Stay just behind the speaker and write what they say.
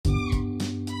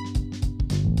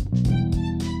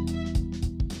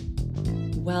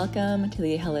Welcome to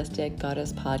the Holistic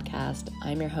Goddess Podcast.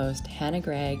 I'm your host, Hannah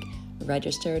Gregg,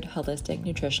 registered holistic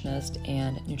nutritionist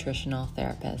and nutritional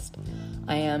therapist.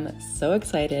 I am so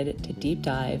excited to deep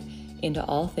dive into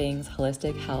all things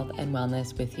holistic health and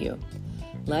wellness with you.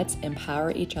 Let's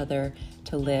empower each other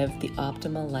to live the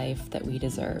optimal life that we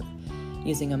deserve,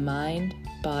 using a mind,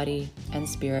 body, and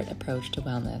spirit approach to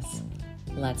wellness.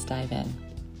 Let's dive in.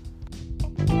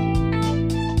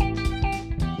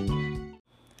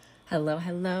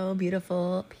 Hello,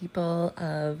 beautiful people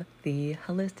of the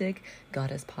Holistic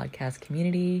Goddess Podcast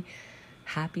community.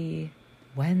 Happy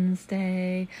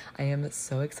Wednesday. I am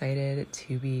so excited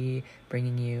to be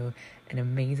bringing you an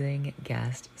amazing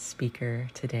guest speaker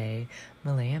today.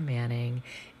 Meleah Manning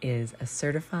is a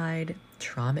certified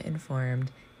trauma-informed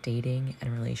dating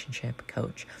and relationship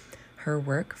coach. Her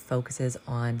work focuses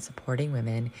on supporting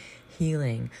women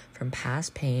healing from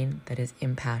past pain that is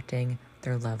impacting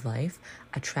their love life,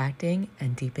 attracting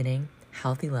and deepening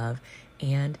healthy love,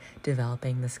 and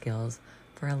developing the skills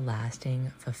for a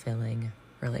lasting, fulfilling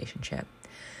relationship.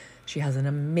 She has an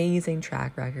amazing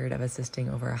track record of assisting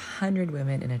over 100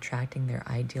 women in attracting their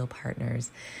ideal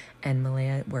partners, and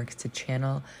Meleah works to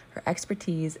channel her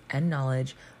expertise and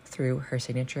knowledge through her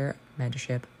signature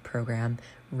mentorship program,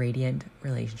 Radiant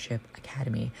Relationship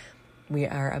Academy. We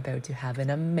are about to have an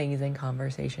amazing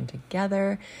conversation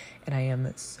together, and I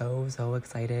am so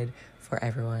excited for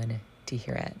everyone to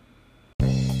hear it.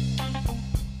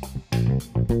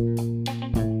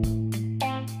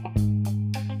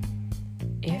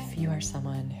 If you are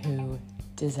someone who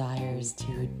desires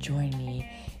to join me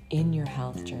in your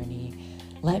health journey,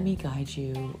 let me guide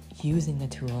you using the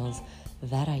tools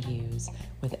that I use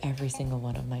with every single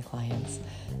one of my clients,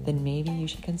 then maybe you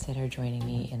should consider joining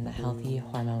me in the Healthy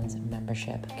Hormones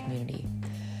membership community.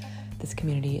 This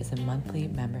community is a monthly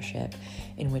membership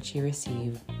in which you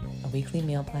receive a weekly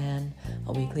meal plan,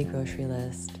 a weekly grocery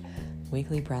list,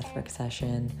 weekly breathwork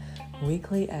session,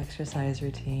 weekly exercise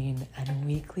routine, and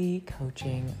weekly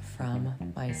coaching from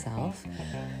myself,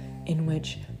 in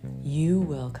which you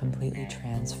will completely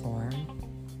transform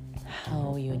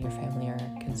how you and your family are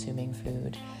consuming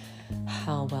food,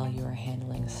 how well you are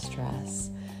handling stress,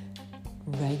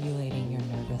 regulating your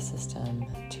nervous system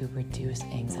to reduce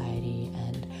anxiety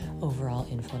and overall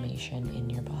inflammation in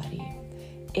your body.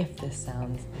 If this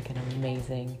sounds like an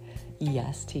amazing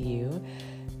yes to you,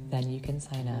 then you can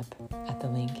sign up at the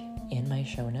link in my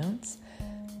show notes.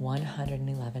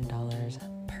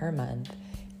 $111 per month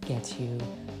gets you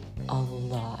a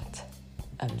lot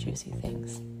of juicy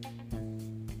things.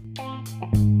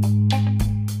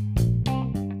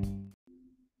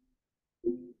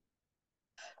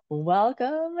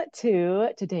 Welcome to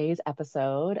today's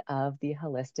episode of the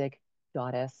Holistic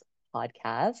Goddess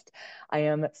Podcast. I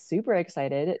am super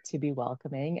excited to be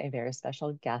welcoming a very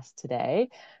special guest today.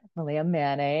 Meleah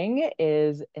Manning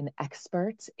is an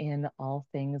expert in all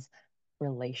things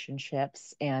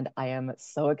relationships, and I am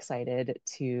so excited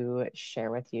to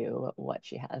share with you what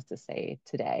she has to say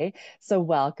today. So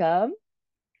welcome.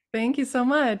 Thank you so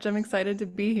much. I'm excited to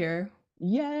be here.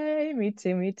 Yay, me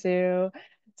too.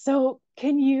 So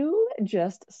can you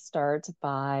just start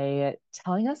by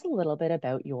telling us a little bit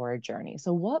about your journey?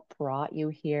 So what brought you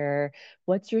here?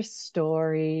 What's your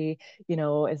story?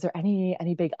 Is there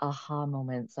any big aha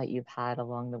moments that you've had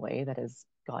along the way that has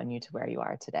gotten you to where you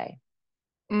are today?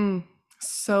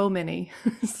 So many,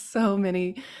 so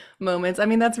many moments. I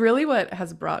mean, that's really what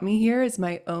has brought me here is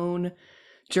my own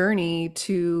journey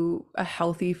to a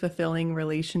healthy, fulfilling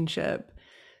relationship.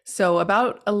 So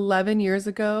about 11 years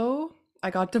ago, I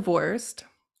got divorced.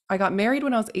 I got married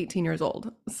when I was 18 years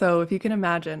old. So if you can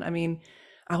imagine, I mean,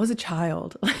 I was a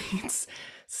child. It's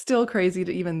still crazy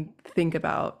to even think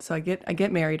about. So I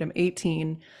get married, I'm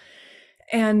 18,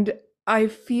 and I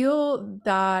feel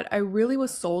that I really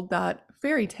was sold that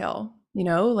fairy tale,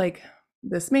 like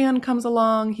this man comes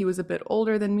along, he was a bit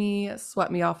older than me,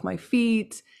 swept me off my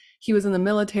feet. He was in the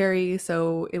military,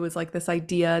 so it was like this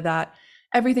idea that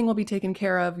everything will be taken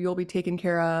care of, you'll be taken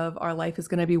care of, our life is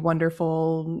going to be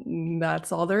wonderful.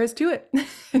 That's all there is to it.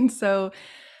 And so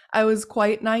I was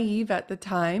quite naive at the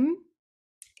time.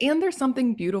 And there's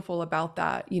something beautiful about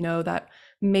that, that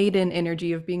maiden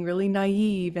energy of being really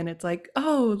naive. And it's like,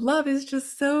 oh, love is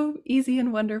just so easy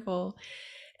and wonderful.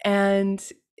 And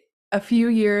a few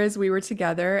years we were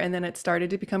together, and then it started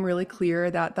to become really clear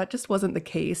that that just wasn't the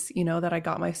case, that I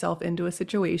got myself into a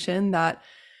situation that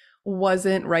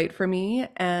wasn't right for me.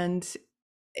 And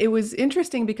it was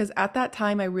interesting because at that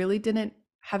time, I really didn't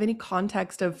have any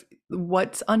context of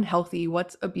what's unhealthy,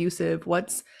 what's abusive,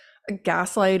 what's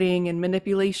gaslighting and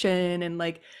manipulation, and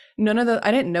like none of the,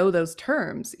 I didn't know those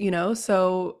terms,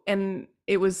 so, and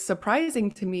it was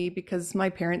surprising to me because my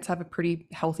parents have a pretty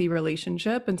healthy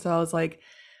relationship. And so I was like,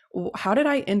 how did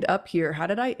I end up here? How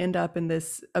did I end up in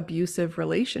this abusive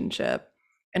relationship?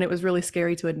 And it was really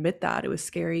scary to admit that. It was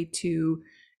scary to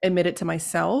admit it to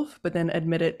myself, but then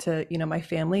admit it to, my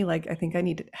family. Like, I think I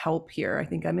need help here. I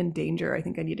think I'm in danger. I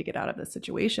think I need to get out of this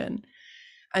situation.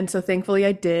 And so thankfully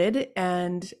I did.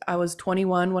 And I was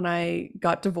 21 when I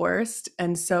got divorced.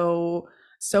 And so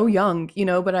young,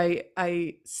 but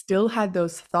I still had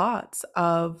those thoughts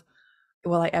of,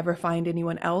 will I ever find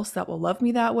anyone else that will love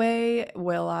me that way?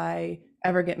 Will I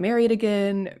ever get married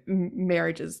again?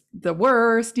 Marriage is the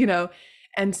worst.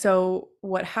 And so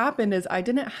what happened is I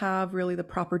didn't have really the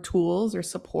proper tools or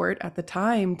support at the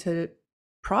time to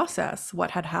process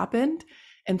what had happened.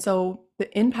 And so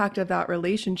the impact of that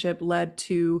relationship led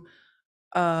to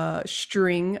a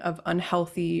string of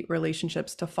unhealthy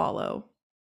relationships to follow.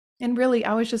 And really,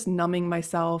 I was just numbing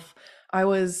myself. I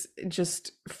was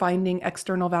just finding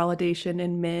external validation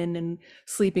in men and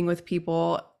sleeping with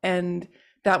people. And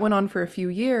that went on for a few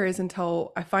years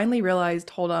until I finally realized,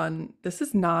 hold on, this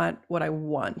is not what I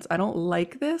want. I don't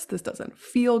like this. This doesn't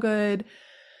feel good.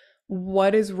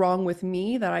 What is wrong with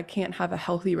me that I can't have a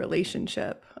healthy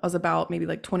relationship? I was about maybe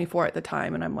like 24 at the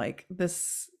time. And I'm like,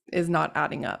 this is not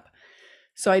adding up.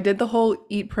 So I did the whole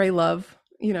eat, pray, love,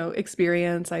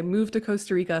 experience. I moved to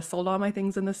Costa Rica, sold all my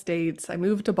things in the States. I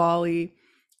moved to Bali.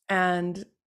 And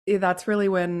that's really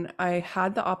when I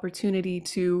had the opportunity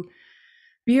to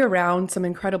be around some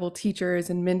incredible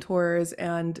teachers and mentors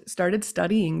and started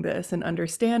studying this and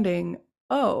understanding,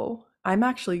 oh, I'm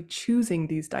actually choosing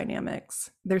these dynamics.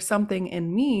 There's something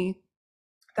in me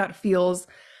that feels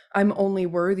I'm only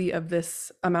worthy of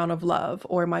this amount of love,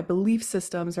 or my belief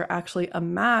systems are actually a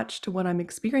match to what I'm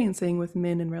experiencing with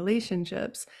men in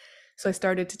relationships. So I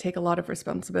started to take a lot of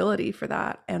responsibility for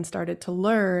that and started to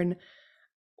learn,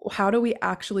 how do we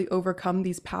actually overcome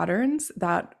these patterns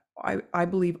that I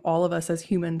believe all of us as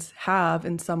humans have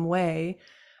in some way,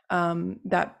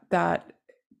 that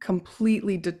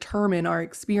completely determine our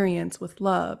experience with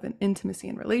love and intimacy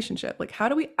and relationship. Like, how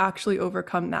do we actually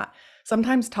overcome that?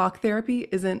 Sometimes talk therapy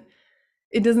doesn't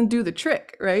do the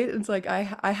trick, right? It's like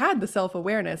I had the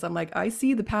self-awareness. I'm like, I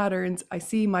see the patterns, I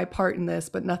see my part in this,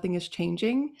 but nothing is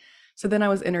changing. So then I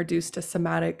was introduced to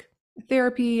somatic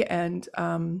therapy and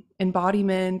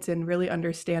embodiment and really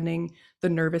understanding the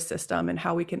nervous system and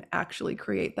how we can actually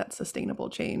create that sustainable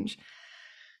change.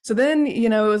 So then,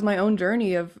 it was my own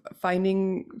journey of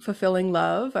finding fulfilling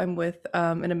love. I'm with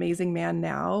an amazing man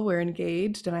now. We're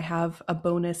engaged, and I have a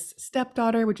bonus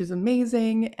stepdaughter, which is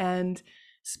amazing. And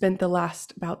spent the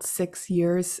last about 6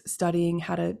 years studying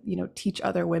how to, teach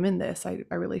other women this. I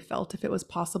really felt if it was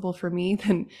possible for me,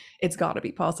 then it's got to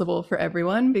be possible for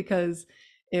everyone, because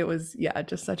it was, yeah,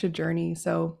 just such a journey.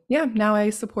 So yeah, now I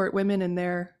support women in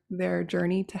their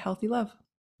journey to healthy love.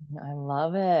 I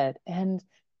love it. And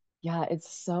yeah, it's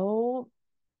so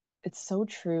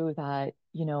true that,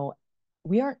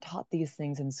 we aren't taught these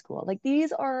things in school. Like,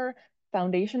 these are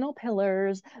foundational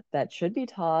pillars that should be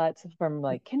taught from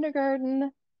like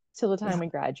kindergarten till the time Yeah. we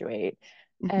graduate.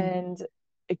 Hmm. And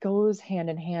it goes hand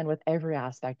in hand with every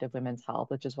aspect of women's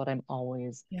health, which is what I'm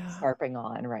always Yeah. harping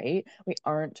on, right? We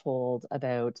aren't told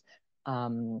about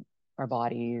um, our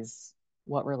bodies,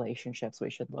 what relationships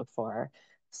we should look for.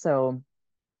 So,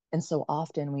 and so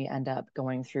often we end up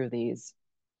going through these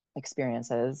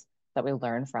experiences that we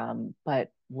learn from.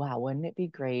 But wow, wouldn't it be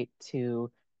great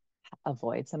to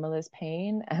avoid some of this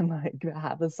pain and like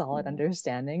have a solid Yeah.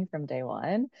 understanding from day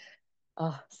one?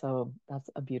 Oh, so that's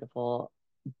a beautiful,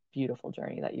 beautiful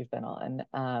journey that you've been on.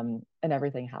 And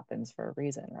everything happens for a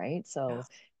reason, right? So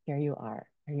here you are.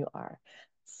 Here you are.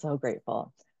 So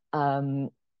grateful. Um,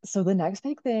 so the next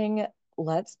big thing,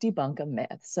 let's debunk a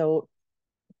myth. So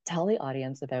tell the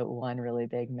audience about one really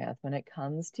big myth when it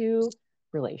comes to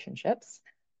relationships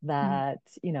Yeah.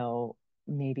 that,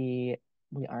 maybe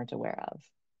we aren't aware of.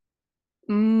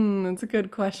 That's a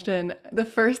good question. The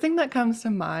first thing that comes to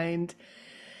mind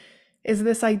is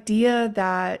this idea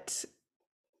that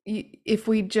if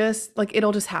we just like,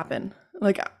 it'll just happen.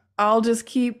 Like, I'll just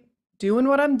keep doing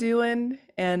what I'm doing,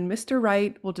 and Mr.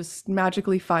 Right will just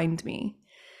magically find me.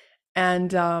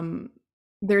 And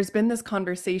there's been this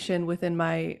conversation within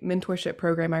my mentorship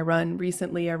program I run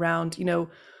recently around,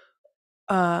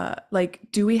 like,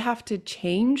 do we have to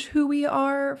change who we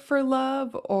are for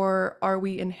love, or are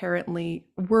we inherently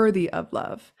worthy of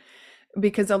love?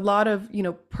 Because a lot of,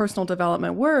 personal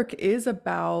development work is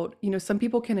about, some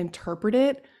people can interpret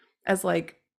it as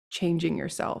like changing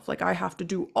yourself. Like, I have to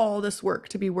do all this work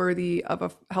to be worthy of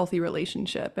a healthy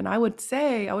relationship. And I would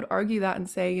argue that and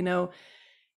say,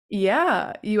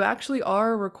 Yeah, you actually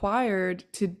are required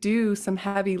to do some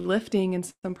heavy lifting and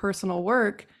some personal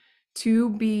work to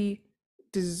be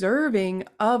deserving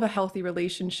of a healthy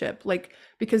relationship. Like,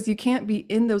 because you can't be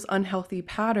in those unhealthy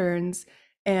patterns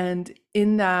and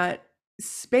in that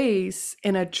space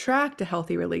and attract a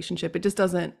healthy relationship. It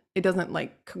doesn't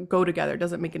like go together. It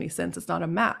doesn't make any sense. It's not a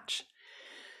match.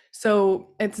 So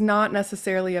it's not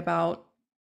necessarily about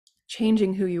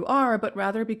changing who you are, but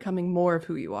rather becoming more of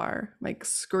who you are, like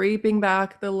scraping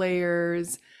back the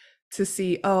layers to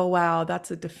see, oh, wow, that's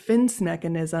a defense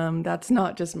mechanism. That's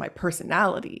not just my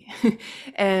personality.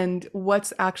 And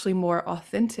what's actually more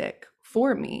authentic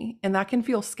for me. And that can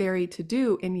feel scary to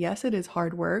do. And yes, it is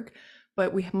hard work,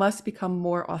 but we must become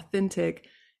more authentic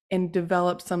and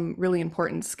develop some really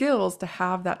important skills to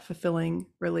have that fulfilling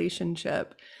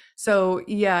relationship. So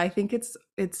yeah, I think it's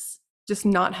just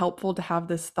not helpful to have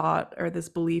this thought or this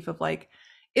belief of like,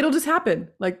 it'll just happen.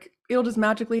 Like it'll just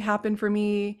magically happen for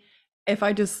me if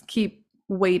I just keep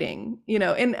waiting,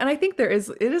 and I think it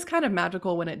is kind of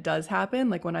magical when it does happen.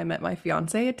 Like when I met my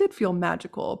fiance, it did feel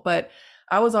magical, but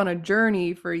I was on a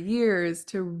journey for years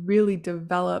to really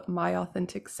develop my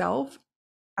authentic self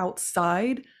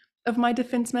outside of my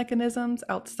defense mechanisms,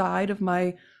 outside of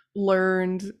my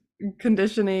learned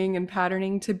conditioning and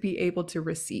patterning to be able to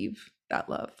receive that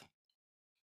love.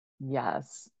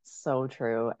 Yes, so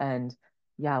true. And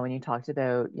yeah, when you talked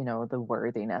about, the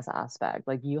worthiness aspect,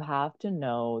 like you have to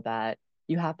know that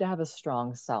you have to have a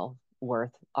strong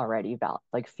self-worth already,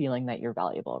 like feeling that you're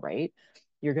valuable, right?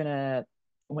 You're gonna,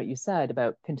 what you said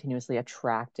about continuously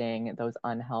attracting those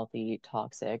unhealthy,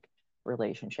 toxic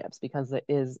relationships because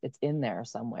it's in there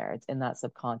somewhere. It's in that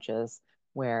subconscious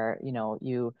where,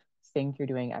 you think you're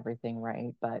doing everything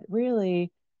right, but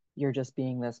really you're just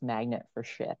being this magnet for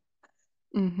shit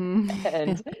Mm-hmm.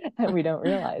 and and we don't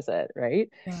realize it, right?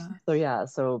 Yeah. So yeah,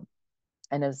 so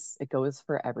and as it goes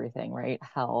for everything, right?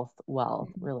 Health, wealth,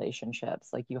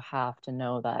 relationships, like you have to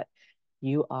know that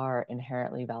you are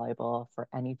inherently valuable for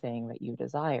anything that you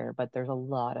desire, but there's a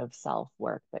lot of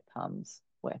self-work that comes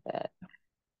with it.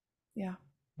 Yeah.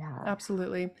 Yeah.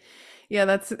 Absolutely. Yeah,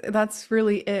 that's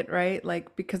really it, right?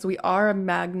 Like because we are a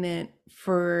magnet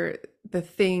for the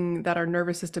thing that our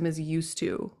nervous system is used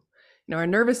to. Our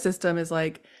nervous system is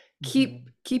like Hmm.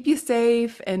 keep you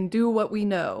safe and do what we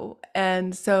know.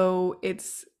 And so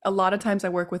it's a lot of times I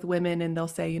work with women and they'll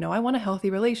say, I want a healthy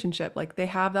relationship. Like they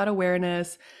have that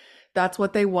awareness, that's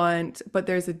what they want, but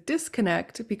there's a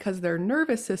disconnect because their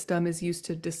nervous system is used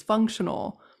to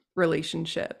dysfunctional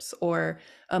relationships or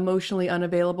emotionally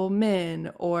unavailable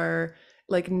men or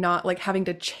like not like having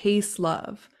to chase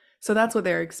love. So that's what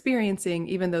they're experiencing,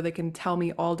 even though they can tell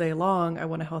me all day long, I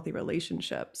want a healthy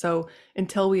relationship. So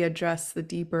until we address the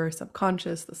deeper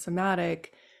subconscious, the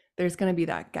somatic, there's going to be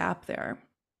that gap there.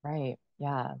 Right.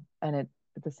 Yeah. And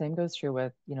the same goes true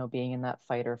with, being in that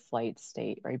fight or flight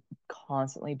state, right?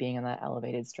 Constantly being in that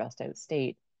elevated, stressed out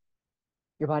state.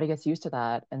 Your body gets used to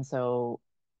that. And so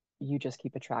you just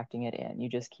keep attracting it in. You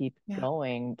just keep Yeah.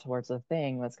 going towards the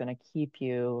thing that's going to keep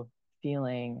you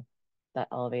feeling that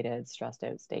elevated, stressed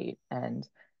out state. And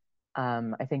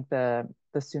I think the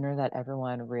sooner that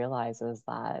everyone realizes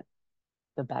that,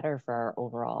 the better for our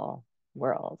overall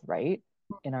world, right?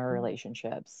 In our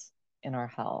relationships, in our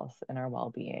health, in our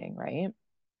well-being, right?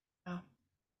 Yeah.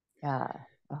 Yeah.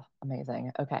 Oh,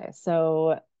 amazing. Okay.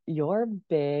 So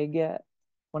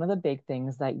one of the big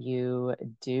things that you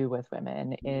do with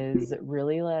women is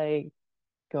really like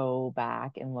go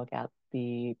back and look at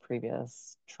the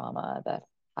previous trauma that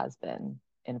has been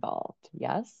involved.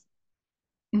 Yes?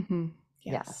 Hmm.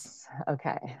 Yes. Yes.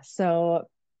 Okay. So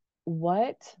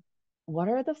what what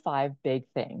are the five big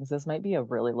things? This might be a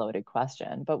really loaded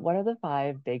question, but what are the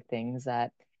five big things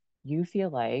that you feel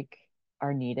like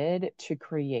are needed to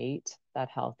create that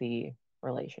healthy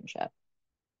relationship?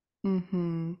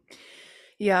 Hmm.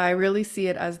 Yeah, I really see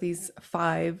it as these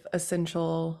five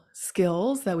essential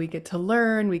skills that we get to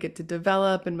learn, we get to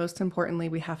develop, and most importantly,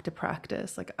 we have to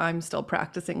practice. Like I'm still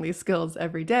practicing these skills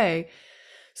every day.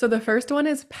 So the first one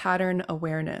is pattern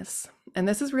awareness. And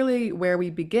this is really where we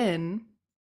begin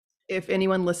if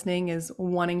anyone listening is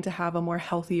wanting to have a more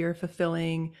healthier,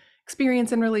 fulfilling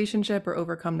experience in relationship or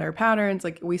overcome their patterns,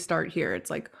 like we start here.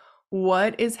 It's like,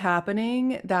 what is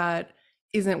happening that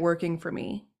isn't working for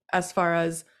me as far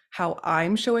as how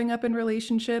I'm showing up in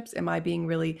relationships? Am I being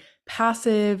really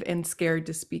passive and scared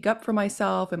to speak up for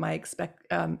myself? Am I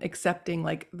accepting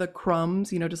like the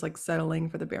crumbs, just like settling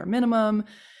for the bare minimum?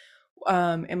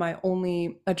 Am I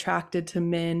only attracted to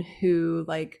men who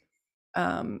like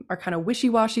are kind of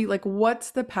wishy-washy? Like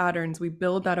what's the patterns? We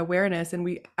build that awareness and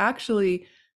we actually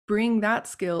bring that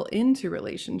skill into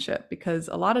relationship, because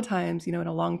a lot of times, in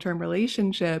a long-term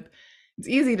relationship, it's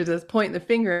easy to just point the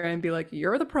finger and be like,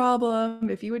 you're the problem.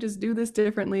 If you would just do this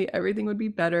differently, everything would be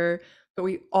better. But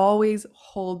we always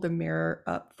hold the mirror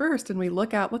up first and we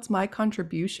look at, what's my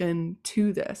contribution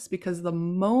to this? Because the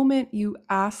moment you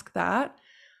ask that,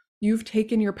 you've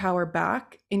taken your power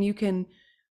back and you can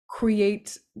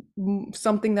create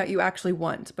something that you actually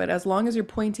want. But as long as you're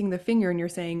pointing the finger and you're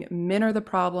saying, men are the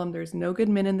problem, there's no good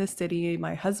men in this city,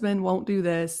 my husband won't do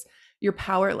this, you're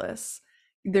powerless.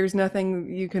 There's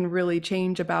nothing you can really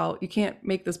change about. You can't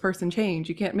make this person change.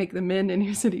 You can't make the men in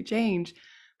your city change.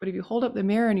 But if you hold up the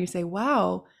mirror and you say,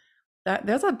 wow, that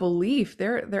there's a belief,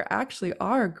 there actually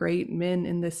are great men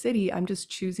in this city. I'm just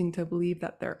choosing to believe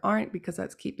that there aren't because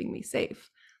that's keeping me safe.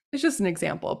 It's just an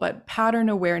example, but pattern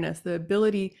awareness, the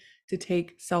ability to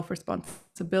take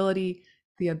self-responsibility,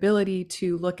 the ability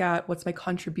to look at, what's my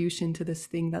contribution to this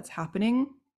thing that's happening,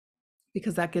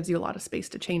 because that gives you a lot of space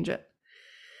to change it.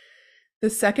 The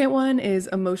second one is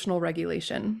emotional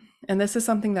regulation. And this is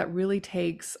something that really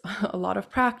takes a lot of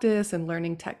practice and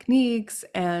learning techniques.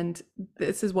 And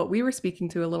this is what we were speaking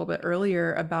to a little bit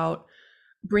earlier about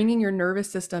bringing your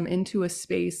nervous system into a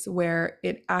space where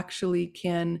it actually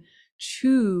can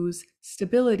choose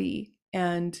stability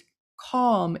and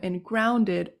calm and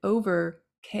grounded over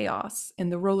chaos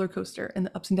and the roller coaster and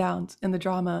the ups and downs and the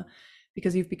drama,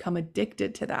 because you've become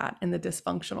addicted to that and the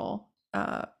dysfunctional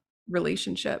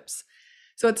relationships.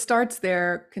 So it starts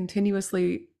there,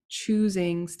 continuously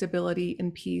choosing stability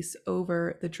and peace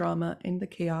over the drama and the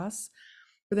chaos.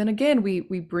 But then again, we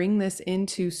bring this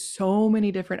into so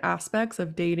many different aspects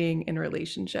of dating and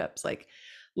relationships. Like,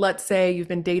 let's say you've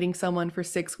been dating someone for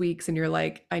 6 weeks and you're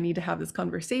like, I need to have this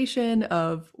conversation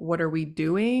of, what are we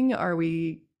doing? Are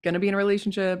we going to be in a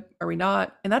relationship? Are we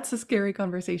not? And that's a scary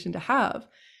conversation to have.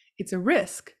 It's a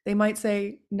risk. They might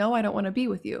say, no, I don't want to be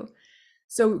with you.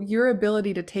 So your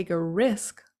ability to take a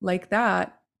risk like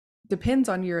that depends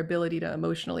on your ability to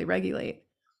emotionally regulate.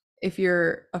 If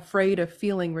you're afraid of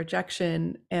feeling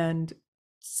rejection and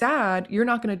sad, you're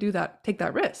not going to do that, take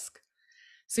that risk.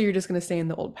 So you're just going to stay in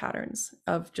the old patterns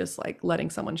of just like letting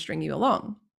someone string you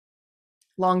along.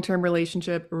 Long-term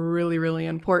relationship, really, really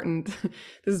important.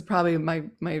 This is probably my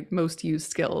most used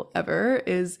skill ever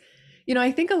is,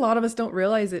 I think a lot of us don't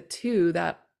realize it too,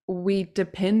 that we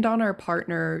depend on our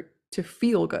partner to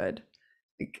feel good.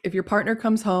 If your partner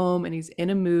comes home and he's in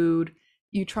a mood,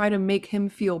 you try to make him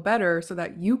feel better so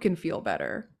that you can feel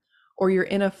better. Or you're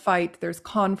in a fight, there's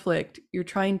conflict, you're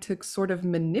trying to sort of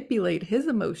manipulate his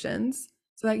emotions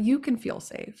so that you can feel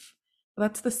safe.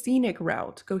 That's the scenic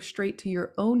route. Go straight to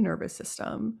your own nervous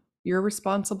system. You're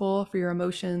responsible for your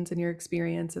emotions and your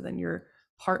experience, and then your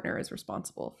partner is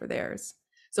responsible for theirs.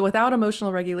 So without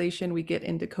emotional regulation, we get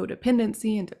into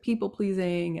codependency, into people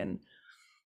pleasing, and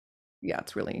yeah,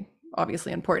 it's really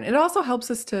obviously important. It also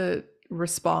helps us to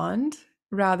respond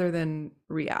rather than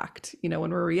react.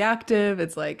 When we're reactive,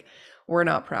 it's like we're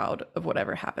not proud of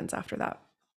whatever happens after that.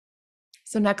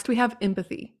 So next we have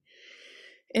empathy.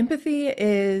 Empathy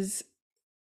is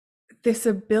this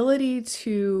ability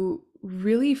to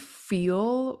really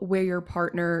feel where your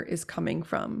partner is coming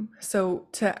from. So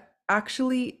to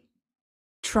actually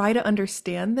try to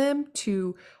understand them,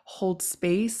 to hold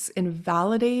space and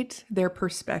validate their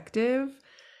perspective,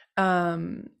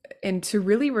 and to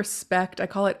really respect, I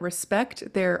call it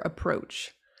respect their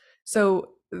approach. So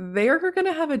they're going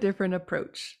to have a different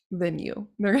approach than you.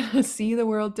 They're going to see the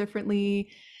world differently.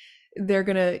 They're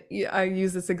going to, I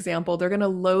use this example, they're going to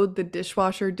load the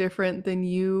dishwasher different than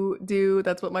you do.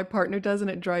 That's what my partner does, and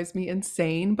it drives me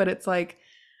insane. But it's like,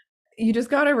 you just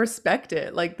got to respect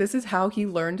it. Like, this is how he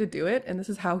learned to do it, and this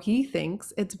is how he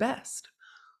thinks it's best.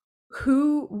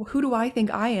 Who do I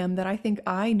think I am that I think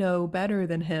I know better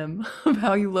than him of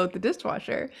how you load the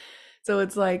dishwasher? So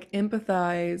it's like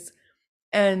empathize.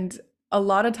 And a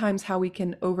lot of times how we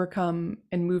can overcome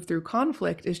and move through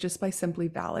conflict is just by simply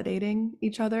validating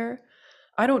each other.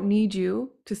 I don't need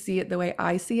you to see it the way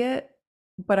I see it,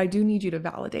 but I do need you to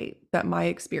validate that my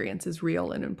experience is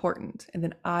real and important. And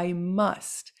then I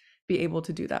must be able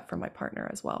to do that for my partner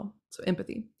as well. So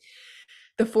empathy.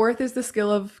 The fourth is the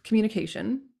skill of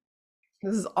communication.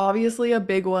 This is obviously a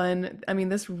big one. I mean,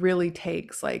 this really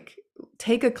takes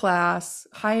take a class,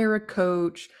 hire a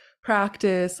coach,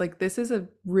 practice. Like, this is a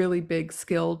really big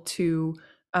skill to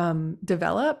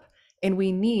develop. And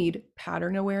we need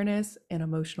pattern awareness and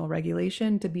emotional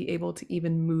regulation to be able to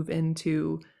even move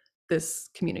into this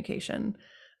communication.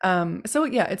 So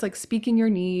yeah, it's like speaking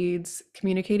your needs,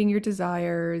 communicating your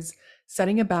desires,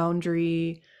 setting a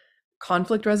boundary,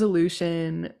 conflict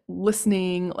resolution,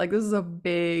 listening. Like, this is a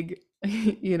big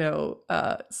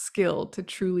skill to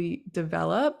truly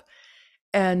develop.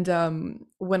 And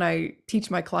when I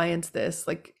teach my clients this,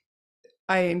 like,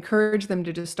 I encourage them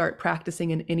to just start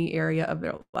practicing in any area of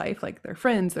their life, like their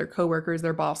friends, their coworkers,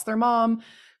 their boss, their mom,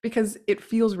 because it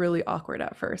feels really awkward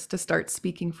at first to start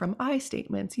speaking from I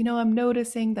statements. I'm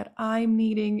noticing that I'm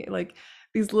needing, like,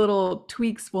 these little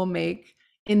tweaks will make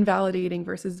invalidating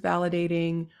versus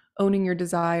validating, owning your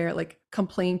desire, like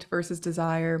complaint versus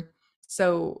desire.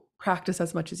 So practice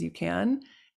as much as you can.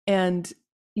 And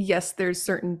yes, there's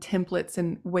certain templates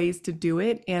and ways to do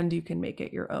it, and you can make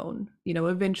it your own.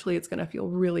 Eventually it's going to feel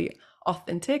really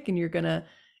authentic and you're going to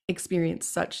experience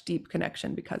such deep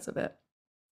connection because of it.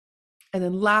 And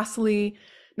then lastly,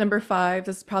 number 5,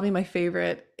 this is probably my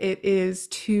favorite. It is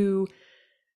to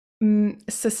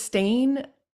sustain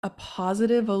a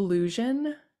positive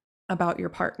illusion about your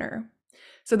partner.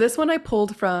 So this one I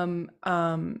pulled from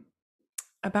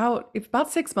about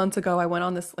 6 months ago. I went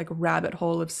on this like rabbit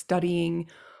hole of studying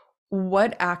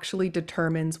what actually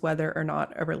determines whether or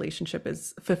not a relationship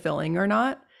is fulfilling or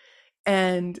not.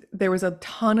 And there was a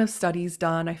ton of studies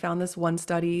done. I found this one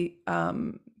study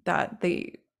that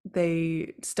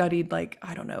they studied, like,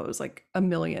 I don't know, it was like a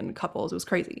million couples. It was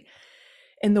crazy.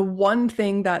 And the one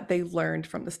thing that they learned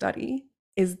from the study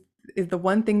is the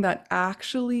one thing that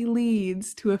actually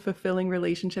leads to a fulfilling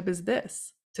relationship is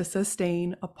this: to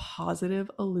sustain a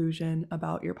positive illusion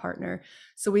about your partner.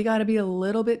 So we got to be a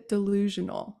little bit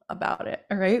delusional about it.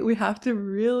 All right. We have to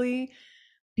really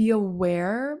be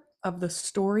aware of the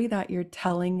story that you're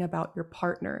telling about your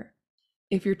partner.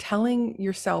 If you're telling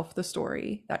yourself the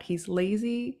story that he's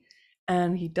lazy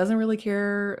and he doesn't really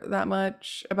care that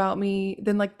much about me,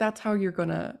 then like that's how you're going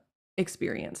to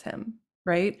experience him,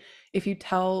 right? If you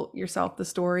tell yourself the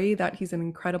story that he's an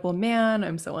incredible man,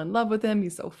 I'm so in love with him,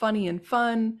 he's so funny and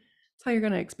fun, that's how you're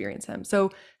going to experience him.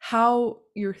 So how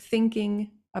you're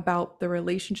thinking about the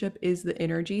relationship is the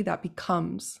energy that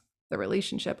becomes the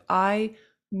relationship. I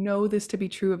know this to be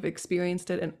true. I've experienced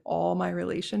it in all my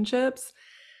relationships.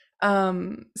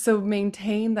 So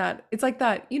maintain that. It's like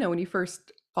that, when you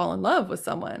first fall in love with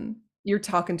someone, you're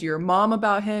talking to your mom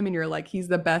about him and you're like, he's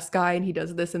the best guy and he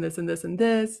does this and this and this and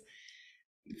this.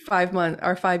 5 months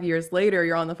or 5 years later,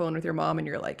 you're on the phone with your mom and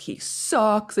you're like, he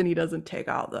sucks and he doesn't take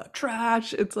out the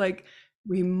trash. It's like,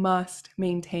 we must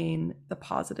maintain the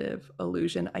positive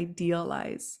illusion,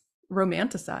 idealize,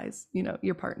 romanticize,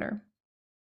 your partner.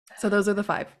 So those are the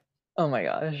 5. Oh my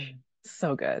gosh,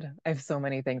 so good. I have so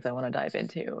many things I want to dive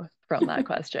into from that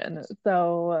question.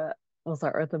 So we'll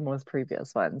start with the most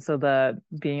previous one. So the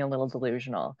being a little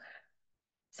delusional.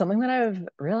 Something that I've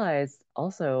realized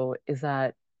also is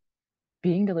that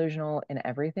being delusional in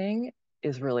everything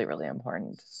is really, really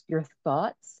important. Your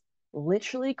thoughts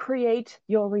literally create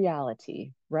your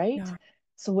reality, right? Yeah.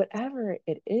 So whatever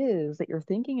it is that you're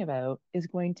thinking about is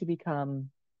going to become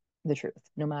the truth,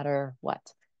 no matter what.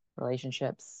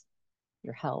 Relationships,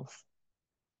 your health,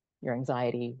 your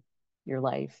anxiety, your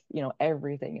life,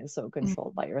 everything is so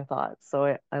controlled by your thoughts.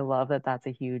 So I love that that's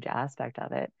a huge aspect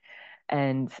of it.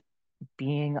 And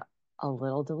being a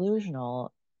little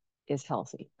delusional is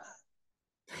healthy.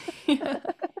 Yeah.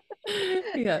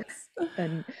 Yes.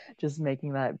 And just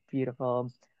making that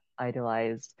beautiful,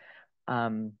 idealized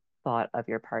um, thought of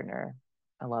your partner.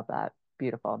 I love that.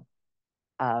 Beautiful.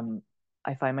 Um,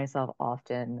 I find myself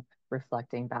often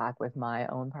reflecting back with my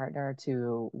own partner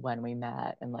to when we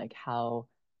met and like how,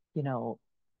 you know,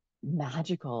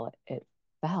 magical it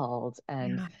felt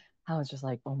and Yeah. how it's just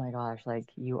like, oh my gosh, like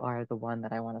you are the one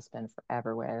that I want to spend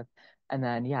forever with. And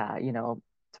then, yeah,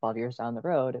 12 years down the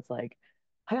road, it's like,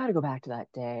 I got to go back to that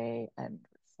day and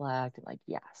reflect and like,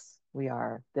 yes,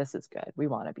 this is good. We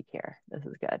want to be here. This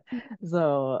is good.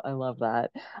 So I love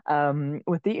that.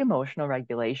 With the emotional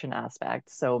regulation aspect,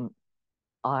 so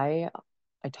I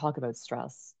I talk about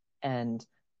stress and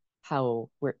how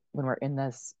when we're in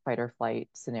this fight or flight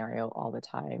scenario all the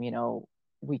time,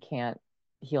 we can't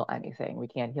heal anything. We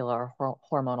can't heal our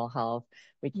hormonal health.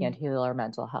 We can't Mm. heal our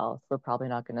mental health. We're probably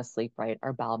not going to sleep right.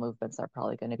 Our bowel movements are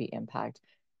probably going to be impacted.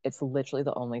 It's literally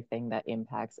the only thing that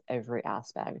impacts every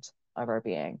aspect of our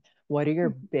being. What are your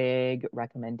big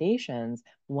recommendations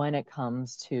when it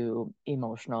comes to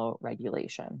emotional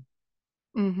regulation?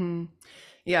 Mm-hmm.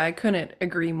 Yeah, I couldn't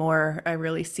agree more. I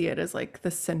really see it as like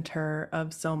the center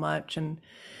of so much. And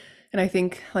I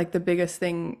think like the biggest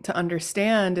thing to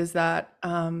understand is that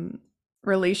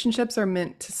relationships are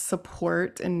meant to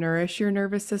support and nourish your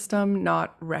nervous system,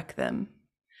 not wreck them.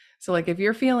 So like if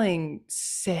you're feeling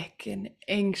sick and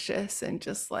anxious and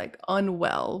just like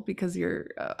unwell because you're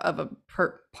of a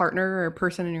partner or a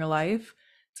person in your life,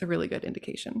 it's a really good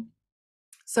indication.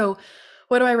 So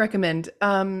what do I recommend?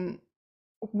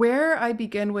 Where I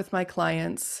begin with my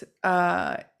clients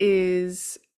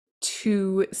is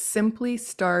to simply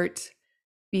start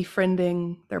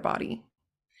befriending their body.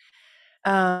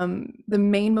 The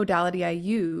main modality I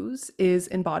use is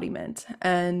embodiment.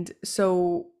 And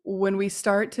so when we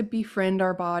start to befriend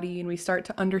our body and we start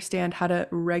to understand how to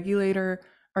regulate our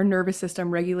nervous system,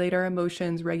 regulate our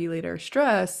emotions, regulate our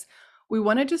stress, we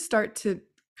want to just start to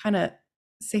kind of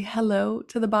say hello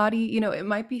to the body. It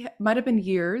might have been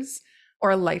years or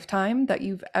a lifetime that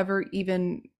you've ever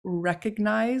even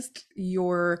recognized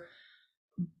your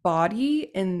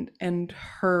body and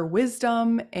her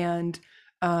wisdom and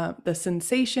the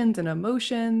sensations and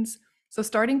emotions. So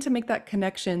starting to make that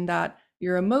connection that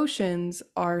your emotions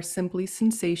are simply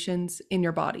sensations in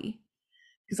your body,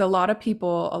 because a lot of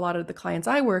people, a lot of the clients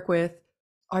I work with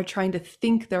are trying to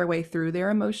think their way through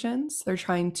their emotions. They're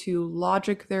trying to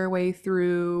logic their way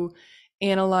through,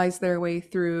 analyze their way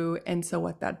through. And so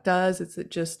what that does is it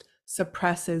just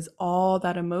suppresses all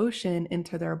that emotion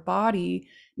into their body.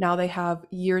 Now they have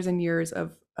years and years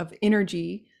of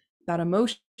energy, that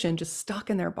emotion just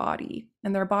stuck in their body.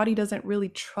 And their body doesn't really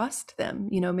trust them.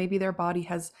 Maybe their body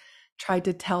has tried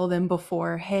to tell them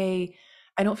before, hey,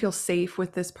 I don't feel safe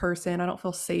with this person. I don't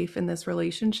feel safe in this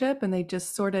relationship. And they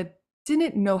just sort of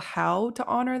didn't know how to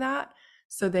honor that.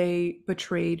 So they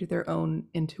betrayed their own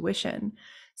intuition.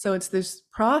 So it's this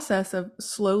process of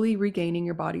slowly regaining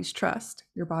your body's trust,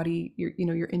 your body,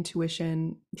 your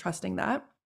intuition, trusting that,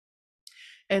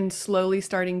 and slowly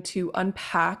starting to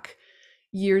unpack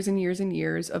years and years and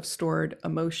years of stored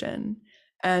emotion.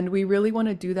 And we really want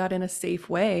to do that in a safe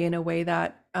way, in a way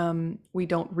that we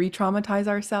don't re traumatize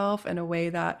ourselves, in a way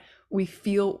that we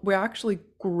feel we're actually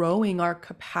growing our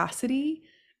capacity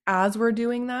as we're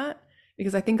doing that.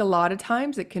 Because I think a lot of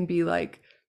times it can be like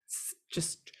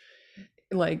just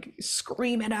like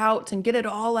scream it out and get it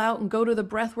all out and go to the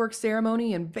breathwork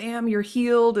ceremony and bam, you're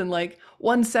healed in like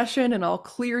one session and I'll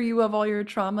clear you of all your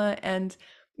trauma. And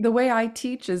the way I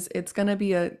teach is it's going to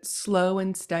be a slow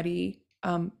and steady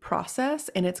process,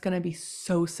 and it's going to be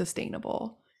so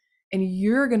sustainable. And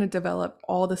you're going to develop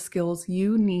all the skills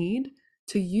you need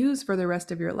to use for the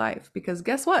rest of your life. Because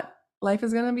guess what? Life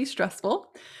is going to be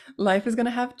stressful. Life is going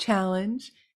to have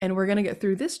challenge, and we're going to get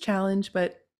through this challenge,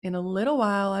 but in a little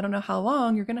while, I don't know how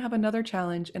long, you're going to have another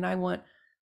challenge. And I want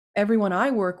everyone I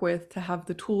work with to have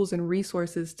the tools and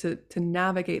resources to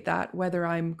navigate that, whether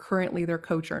I'm currently their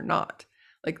coach or not.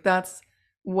 Like that's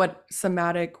what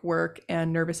somatic work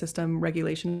and nervous system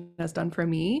regulation has done for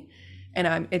me.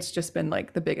 And it's just been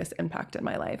like the biggest impact in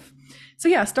my life. So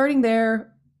yeah, starting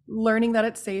there, learning that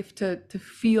it's safe to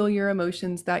feel your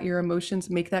emotions, that your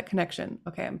emotions make that connection.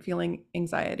 Okay, I'm feeling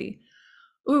anxiety.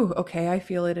 Ooh, okay, I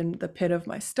feel it in the pit of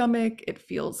my stomach. It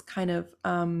feels kind of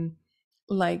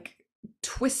like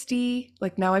twisty.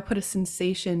 Like now I put a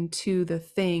sensation to the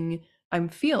thing I'm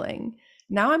feeling.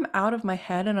 Now I'm out of my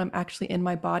head and I'm actually in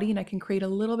my body, and I can create a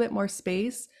little bit more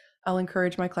space. I'll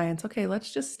encourage my clients, okay,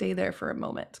 let's just stay there for a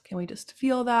moment. Can we just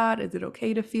feel that? Is it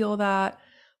okay to feel that?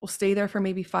 We'll stay there for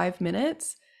maybe 5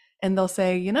 minutes, and they'll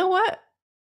say, you know what?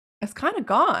 It's kind of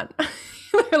gone.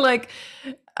 They're like,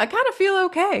 I kind of feel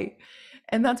okay.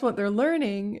 And that's what they're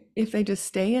learning if they just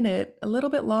stay in it a little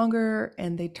bit longer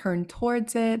and they turn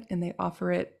towards it and they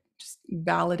offer it just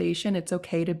validation. It's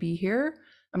okay to be here.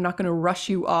 I'm not going to rush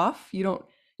you off. You're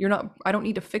not, I don't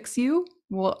need to fix you.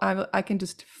 Well, I can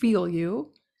just feel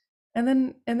you. And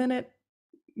then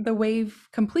the wave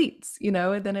completes,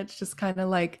 and then it's just kind of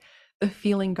like the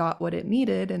feeling got what it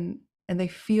needed, and they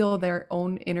feel their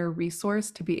own inner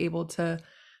resource to be able to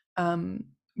um,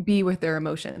 be with their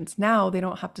emotions. Now they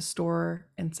don't have to store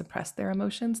and suppress their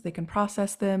emotions. They can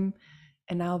process them.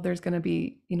 And now there's going to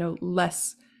be,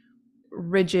 less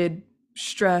rigid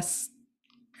stress,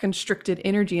 constricted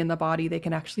energy in the body. They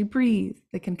can actually breathe.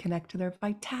 They can connect to their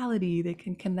vitality. They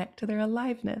can connect to their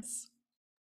aliveness.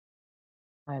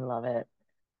 I love it.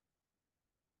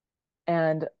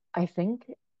 And I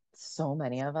think so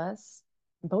many of us,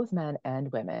 both men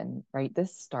and women, right?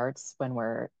 This starts when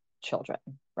we're children,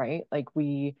 right? Like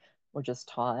we were just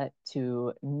taught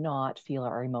to not feel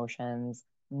our emotions,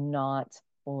 not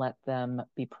let them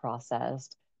be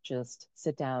processed. Just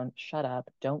sit down, shut up,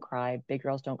 don't cry. Big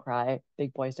girls don't cry,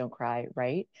 big boys don't cry,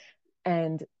 right?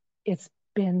 And it's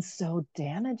been so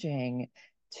damaging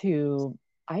to,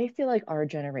 I feel like our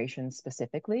generation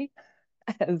specifically,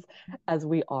 as as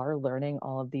we are learning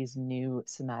all of these new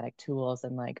somatic tools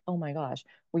and like, oh my gosh,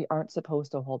 we aren't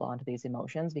supposed to hold on to these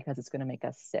emotions because it's going to make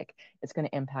us sick. It's going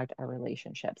to impact our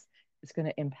relationships. It's going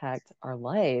to impact our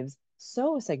lives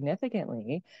so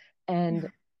significantly. And Yeah.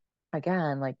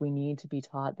 again, like we need to be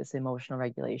taught this emotional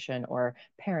regulation, or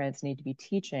parents need to be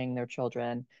teaching their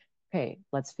children, okay,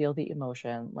 let's feel the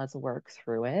emotion, let's work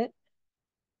through it,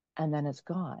 and then it's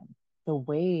gone. The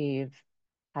wave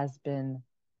has been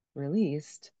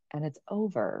released and it's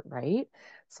over, right?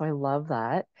 So I love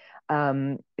that.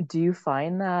 Do you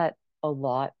find that a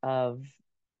lot of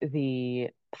the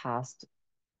past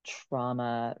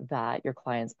trauma that your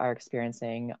clients are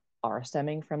experiencing are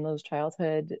stemming from those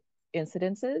childhood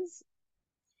incidences?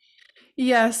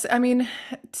 Yes, I mean,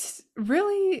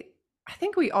 really, I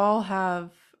think we all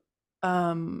have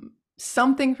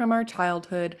something from our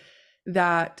childhood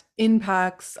that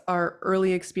impacts our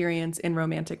early experience in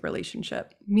romantic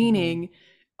relationship. Hmm. Meaning,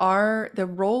 the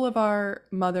role of our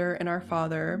mother and our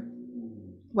father,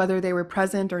 whether they were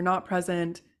present or not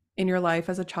present in your life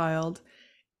as a child,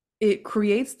 it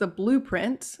creates the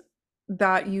blueprint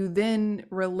that you then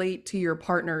relate to your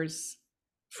partners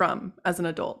from as an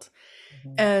adult.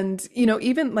 Hmm. And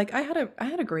even like I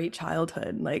had a great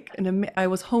childhood. Like, and I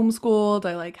was homeschooled.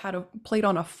 I like played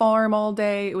on a farm all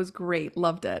day. It was great.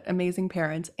 Loved it. Amazing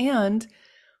parents. And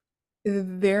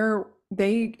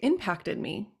they impacted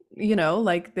me.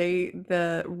 Like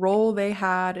the role they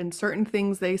had and certain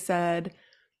things they said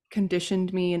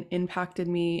conditioned me and impacted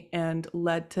me and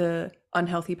led to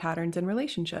unhealthy patterns in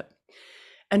relationship.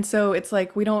 And so it's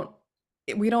like we don't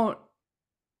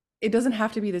it doesn't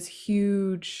have to be this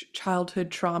huge childhood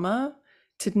trauma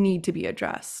to need to be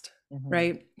addressed, Hmm.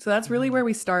 right? So that's really Hmm. where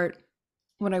we start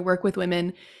when I work with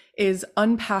women is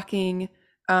unpacking.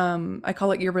 I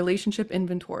call it your relationship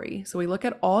inventory. So we look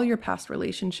at all your past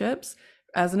relationships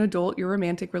as an adult, your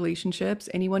romantic relationships,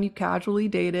 anyone you casually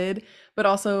dated, but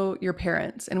also your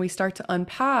parents. And we start to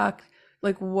unpack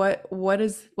like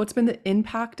what's been the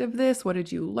impact of this? What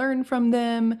did you learn from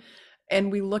them?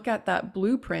 And we look at that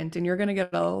blueprint and you're going to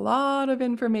get a lot of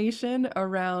information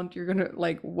around, you're going to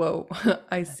like, whoa,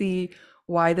 I see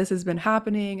why this has been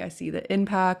happening. I see the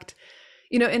impact.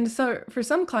 And so for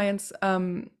some clients,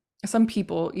 some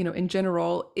people, in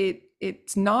general,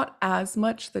 it's not as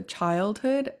much the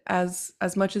childhood as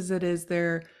much as it is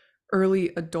their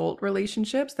early adult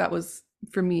relationships. That was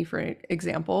for me, for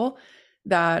example,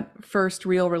 that first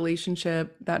real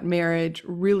relationship, that marriage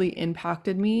really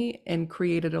impacted me and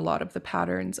created a lot of the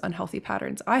patterns, unhealthy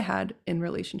patterns I had in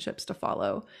relationships to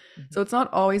follow. Hmm. So it's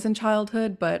not always in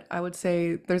childhood, but I would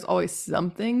say there's always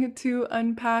something to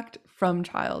unpack from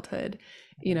childhood.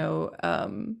 you Hmm. know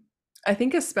um I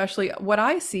think especially what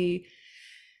I see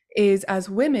is as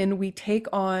women we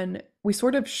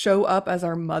sort of show up as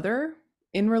our mother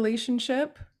in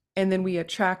relationship, and then we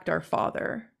attract our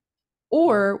father, Yeah.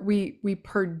 or we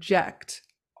project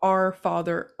our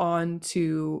father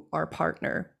onto our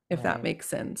partner, if that Right. makes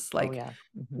sense. Oh, Like yeah.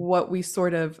 Hmm. what we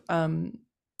sort of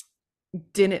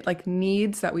didn't like,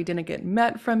 needs that we didn't get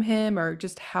met from him, or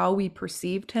just how we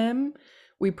perceived him,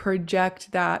 we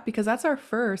project that because that's our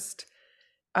first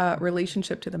Hmm.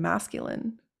 relationship to the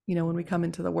masculine, when we Hmm. come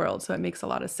into the world. So it makes a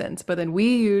lot of sense. But then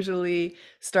we usually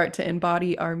start to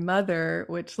embody our mother,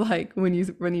 which, like, when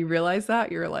you realize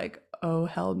that, you're like, oh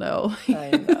hell no.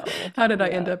 I know. How did I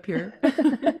end Yeah. up here?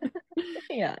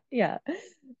 Yeah. Yeah.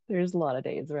 There's a lot of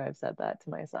days where I've said that to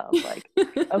myself, like,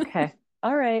 okay,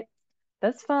 all right,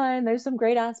 that's fine. There's some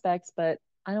great aspects, but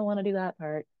I don't want to do that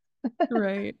part.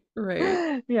 Right,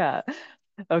 right. Yeah.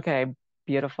 Okay,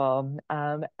 beautiful.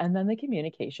 And then the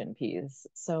communication piece.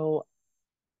 So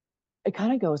it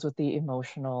kind of goes with the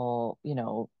emotional,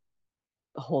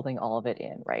 holding all of it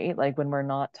in, right? Like when we're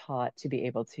not taught to be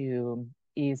able to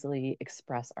easily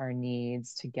express our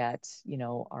needs, to get,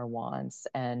 our wants,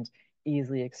 and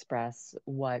easily express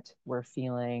what we're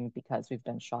feeling because we've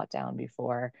been shot down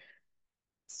before.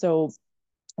 So,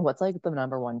 what's like the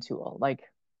number one tool? Like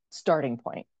starting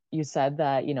point. You said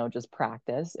that, just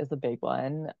practice is a big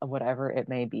one, whatever it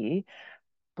may be.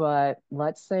 But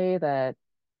let's say that,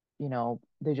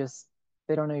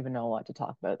 they don't even know what to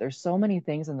talk about. There's so many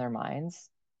things in their minds.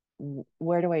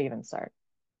 Where do I even start?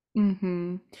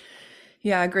 Hmm.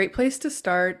 Yeah, a great place to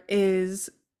start is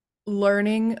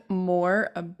learning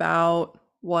more about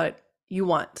what you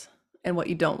want and what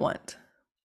you don't want.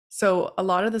 So, a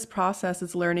lot of this process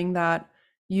is learning that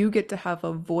you get to have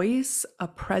a voice, a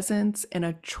presence, and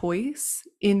a choice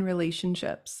in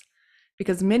relationships.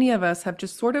 Because many of us have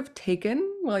just sort of taken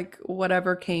like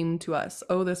whatever came to us.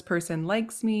 Oh, this person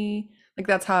likes me. Like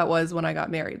that's how it was when I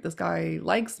got married. This guy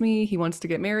likes me. He wants to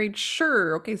get married.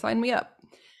 Sure. Okay, sign me up.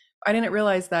 I didn't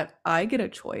realize that I get a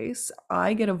choice,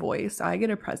 I get a voice, I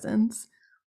get a presence.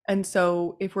 And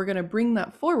so, if we're going to bring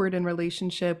that forward in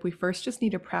relationship, we first just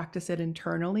need to practice it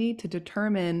internally to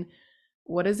determine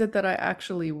what is it that I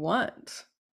actually want.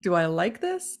 Do I like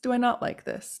this? Do I not like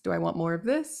this? Do I want more of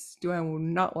this? Do I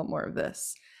not want more of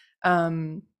this?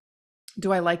 Um,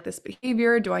 do I like this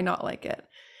behavior? Do I not like it?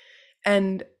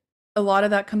 And a lot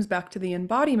of that comes back to the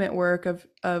embodiment work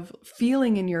of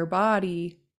feeling in your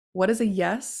body what is a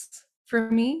yes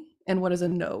for me and what is a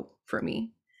no for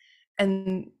me.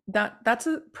 And that's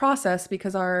a process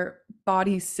because our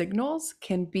body signals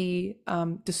can be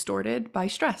distorted by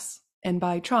stress and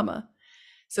by trauma.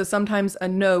 So sometimes a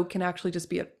no can actually just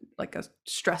be like a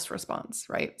stress response,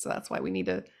 right? So that's why we need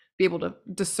to be able to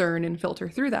discern and filter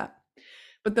through that.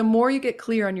 But the more you get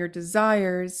clear on your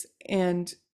desires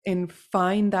and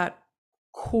find that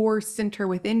core center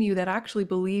within you that actually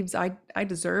believes I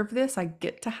deserve this, I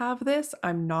get to have this,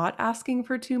 I'm not asking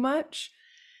for too much,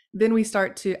 then we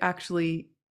start to actually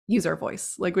use our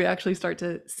voice. Like we actually start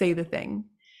to say the thing.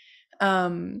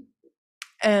 Um,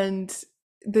 and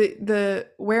the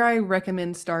where I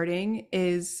recommend starting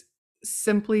is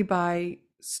simply by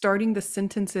starting the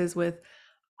sentences with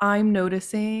I'm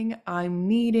noticing, I'm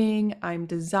needing, I'm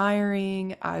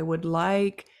desiring, I would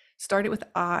like. Start it with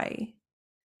I.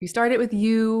 You start it with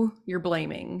you, you're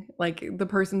blaming. Like the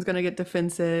person's going to get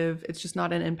defensive. It's just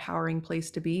not an empowering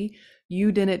place to be.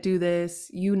 You didn't do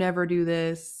this. You never do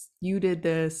this. You did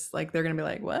this. Like they're going to be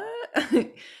like, what?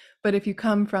 But if you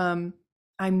come from,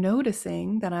 I'm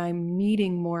noticing that I'm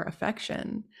needing more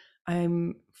affection.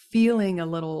 I'm feeling a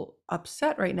little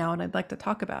upset right now and I'd like to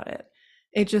talk about it.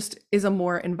 It just is a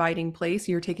more inviting place.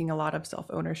 You're taking a lot of self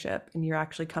ownership and you're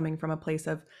actually coming from a place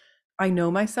of, I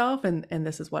know myself and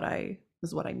this is what I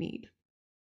need.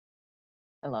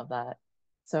 I love that.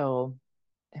 So,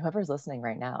 whoever's listening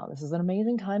right now, this is an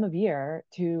amazing time of year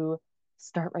to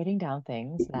start writing down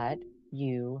things that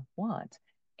you want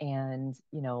and,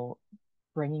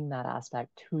 bringing that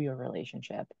aspect to your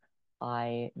relationship.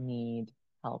 I need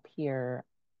help here.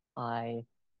 I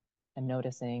am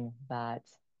noticing that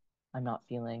I'm not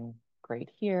feeling great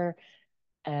here.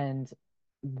 And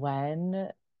when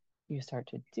you start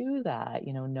to do that,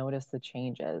 notice the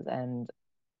changes. And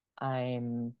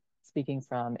I'm speaking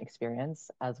from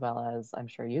experience as well as I'm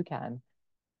sure you can.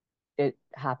 It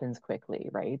happens quickly,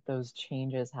 right? Those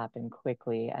changes happen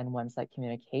quickly. And once that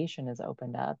communication is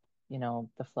opened up,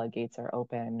 the floodgates are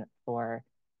open for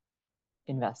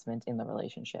investment in the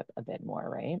relationship a bit more,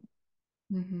 right?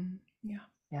 Yeah.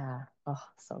 Yeah. Oh,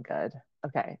 so good.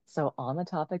 Okay. So, on the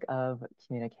topic of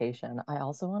communication, I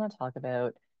also want to talk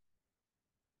about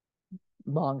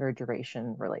longer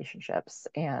duration relationships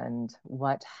and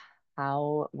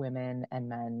how women and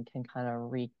men can kind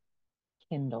of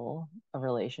rekindle a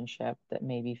relationship that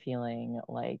may be feeling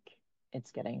like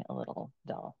it's getting a little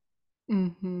dull.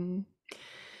 Hmm.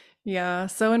 Yeah,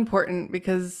 so important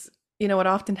because what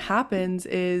often happens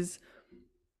is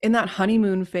in that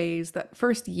honeymoon phase, that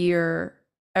first year,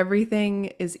 everything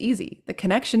is easy. The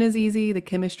connection is easy, the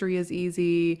chemistry is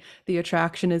easy, the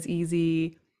attraction is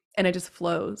easy, and it just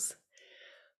flows.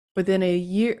 But then a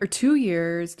year or 2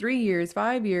 years, 3 years,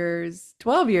 5 years,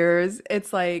 12 years,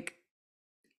 it's like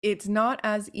it's not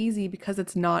as easy because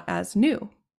it's not as new.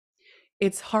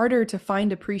 It's harder to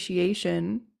find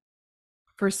appreciation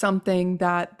for something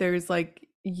that there's like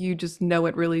you just know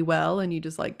it really well and you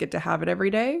just like get to have it every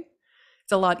day.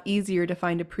 It's a lot easier to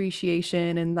find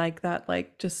appreciation and like that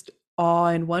like just awe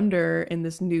and wonder in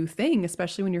this new thing,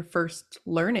 especially when you're first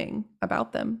learning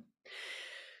about them.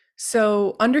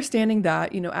 So understanding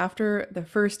that, after the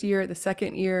first year, the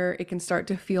second year, it can start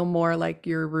to feel more like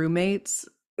your roommates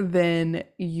than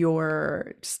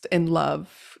you're just in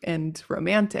love and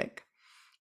romantic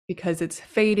because it's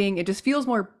fading. It just feels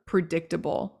more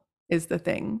predictable, is the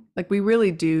thing. Like, we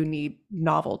really do need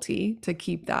novelty to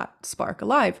keep that spark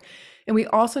alive. And we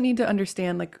also need to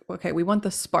understand, like, okay, we want the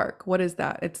spark. What is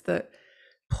that? It's the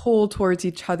pull towards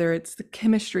each other, it's the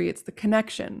chemistry, it's the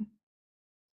connection.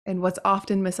 And what's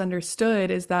often misunderstood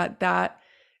is that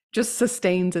just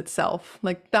sustains itself.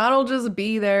 Like that'll just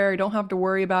be there. You don't have to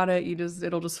worry about it.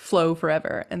 It'll just flow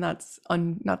forever. And that's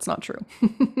not true.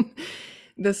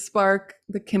 The spark,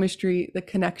 the chemistry, the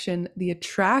connection, the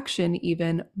attraction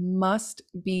even must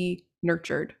be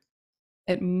nurtured.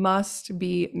 It must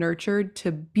be nurtured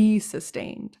to be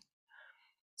sustained.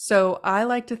 So I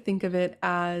like to think of it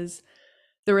as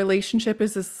the relationship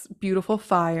is this beautiful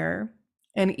fire.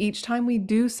 And each time we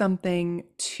do something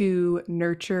to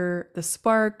nurture the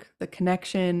spark, the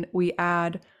connection, we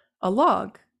add a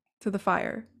log to the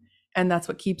fire. And that's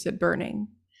what keeps it burning.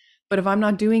 But if I'm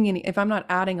not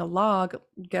adding a log,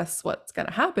 guess what's going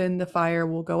to happen? The fire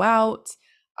will go out.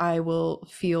 I will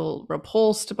feel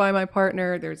repulsed by my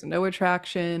partner. There's no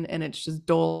attraction and it's just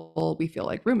dull. We feel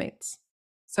like roommates.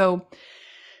 So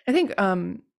I think,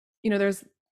 there's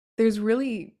there's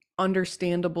really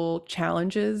understandable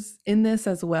challenges in this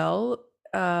as well.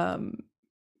 Um,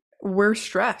 we're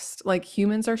stressed. Like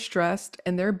humans are stressed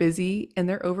and they're busy and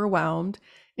they're overwhelmed.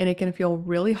 And it can feel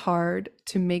really hard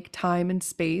to make time and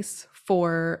space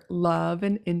for love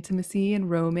and intimacy and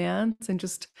romance and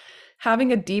just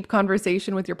having a deep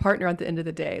conversation with your partner at the end of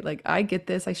the day. Like, I get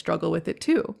this, I struggle with it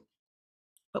too,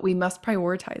 but we must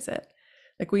prioritize it.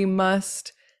 Like, we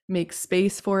must make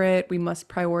space for it. We must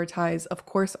prioritize, of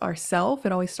course, ourself.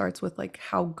 It always starts with like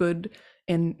how good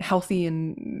and healthy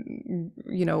and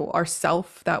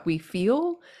ourself that we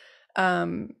feel.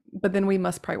 But then we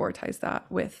must prioritize that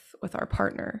with our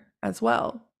partner as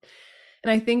well.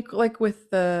 And I think like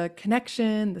with the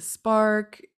connection, the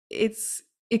spark, it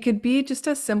could be just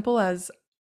as simple as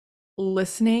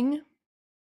listening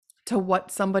to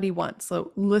what somebody wants.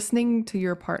 So listening to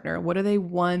your partner, what do they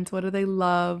want? What do they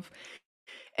love?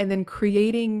 And then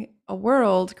creating a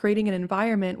world, creating an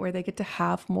environment where they get to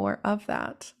have more of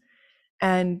that.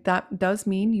 And that does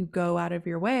mean you go out of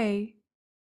your way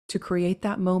to create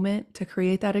that moment, to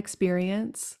create that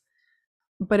experience.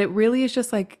 But it really is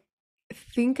just like,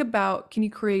 think about, can you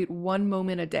create one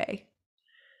moment a day?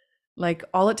 Like,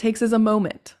 all it takes is a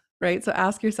moment, right? So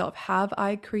ask yourself, have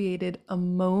I created a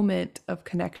moment of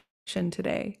connection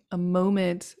today? A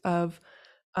moment of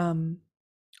um,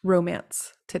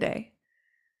 romance today?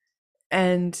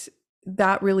 And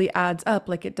that really adds up.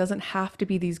 Like, it doesn't have to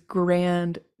be these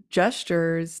grand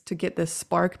gestures to get this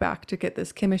spark back, to get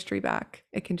this chemistry back.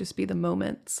 It can just be the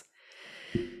moments.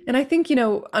 And I think,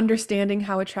 understanding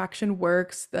how attraction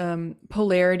works,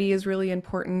 polarity is really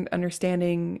important.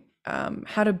 Understanding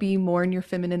how to be more in your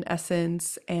feminine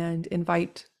essence and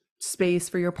invite space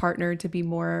for your partner to be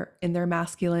more in their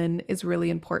masculine is really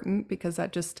important, because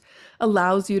that just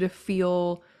allows you to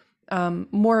feel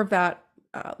more of that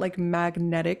like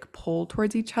magnetic pull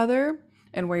towards each other,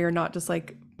 and where you're not just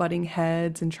like butting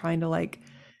heads and trying to like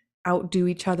outdo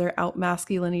each other, out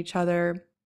masculine each other.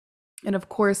 And of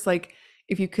course, like,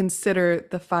 if you consider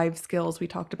the 5 skills we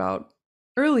talked about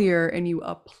earlier and you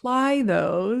apply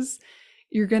those,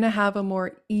 you're going to have a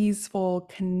more easeful,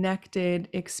 connected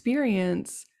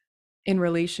experience in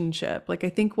relationship. Like, I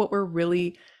think what we're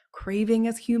really craving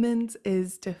as humans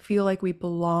is to feel like we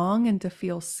belong and to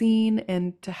feel seen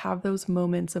and to have those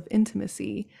moments of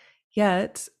intimacy.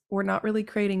 Yet, we're not really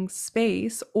creating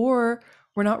space, or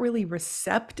we're not really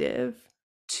receptive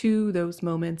to those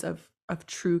moments of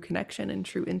true connection and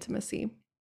true intimacy.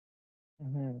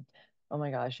 Hmm. Oh my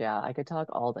gosh, yeah. I could talk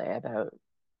all day about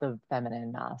the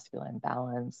feminine masculine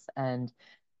balance and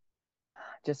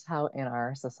just how in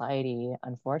our society,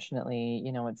 unfortunately,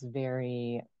 it's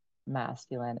very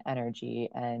masculine energy,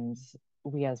 and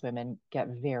we as women get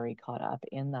very caught up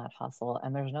in that hustle.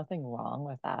 And there's nothing wrong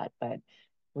with that, but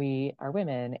we are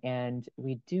women and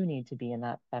we do need to be in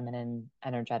that feminine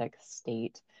energetic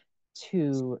state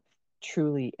to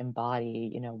truly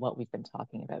embody, what we've been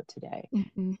talking about today.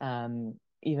 Mhm.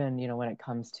 Even, when it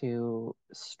comes to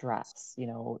stress,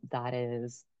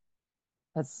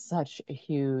 that's such a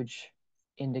huge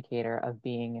indicator of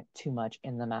being too much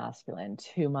in the masculine,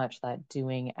 too much that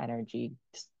doing energy,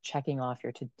 just checking off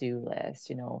your to-do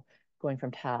list, going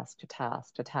from task to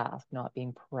task to task, not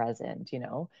being present,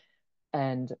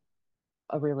 and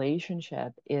a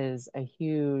relationship is a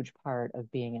huge part of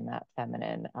being in that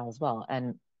feminine as well.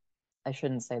 And I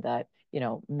shouldn't say that,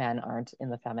 men aren't in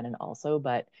the feminine also,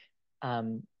 but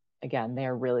um, again,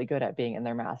 they're really good at being in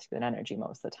their masculine energy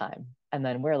most of the time. And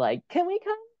then we're like, can we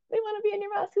come? We want to be in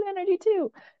your masculine energy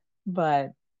too.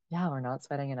 But yeah, we're not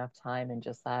spending enough time in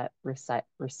just that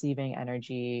receiving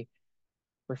energy,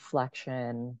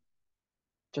 reflection,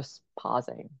 just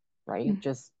pausing, right? Mm.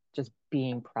 Just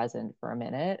being present for a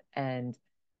minute and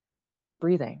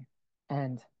breathing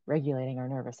and regulating our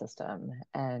nervous system.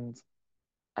 And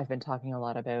I've been talking a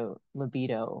lot about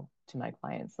libido to my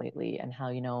clients lately, and how,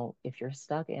 if you're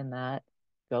stuck in that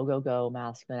go, go, go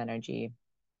masculine energy,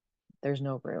 there's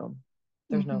no room.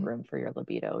 There's no Mhm. room for your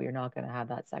libido. You're not going to have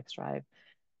that sex drive.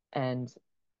 And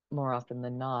more often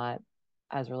than not,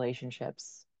 as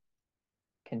relationships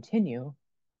continue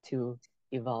to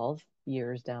evolve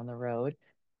years down the road,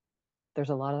 there's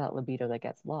a lot of that libido that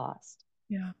gets lost.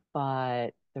 Yeah.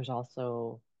 But there's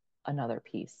also another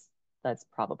piece that's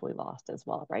probably lost as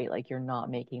well, right? Like, you're not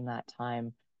making that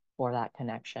time for that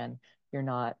connection. You're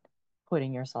not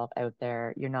putting yourself out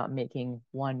there. You're not making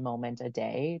one moment a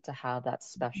day to have that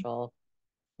special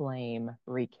flame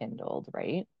rekindled,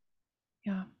 right?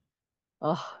 Yeah.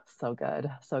 Oh, so good.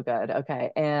 So good.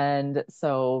 Okay. And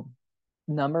so,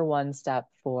 number one step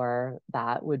for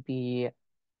that would be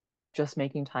just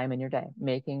making time in your day,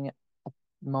 making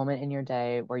moment in your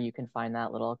day where you can find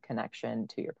that little connection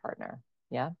to your partner.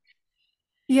 Yeah.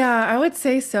 Yeah, I would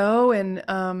say so. And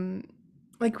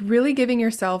like really giving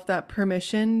yourself that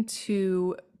permission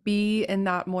to be in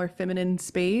that more feminine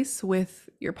space with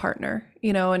your partner,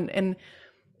 and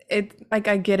it like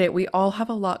I get it. We all have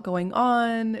a lot going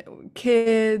on,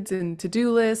 kids and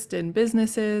to-do list and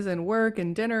businesses and work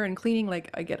and dinner and cleaning,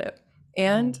 like I get it.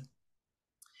 And Hmm.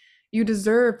 you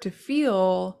deserve to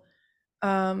feel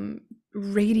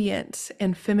radiant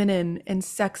and feminine and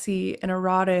sexy and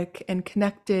erotic and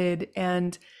connected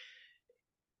and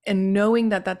knowing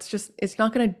that that's just it's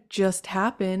not going to just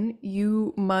happen.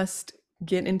 You must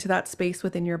get into that space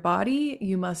within your body.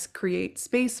 You must create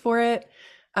space for it.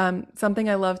 Something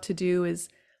I love to do is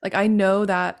like I know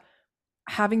that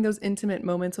having those intimate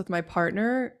moments with my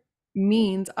partner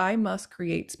means I must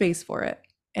create space for it.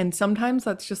 And sometimes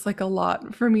that's just like a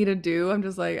lot for me to do. I'm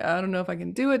just like, I don't know if I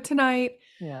can do it tonight.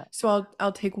 Yeah. So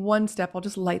I'll take one step. I'll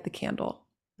just light the candle.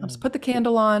 I'll just Mm. put the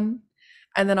candle on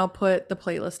and then I'll put the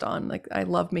playlist on. Like I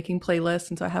love making playlists,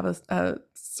 and so I have a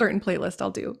certain playlist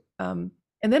I'll do. And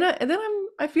then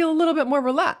I feel a little bit more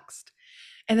relaxed.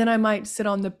 And then I might sit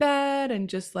on the bed and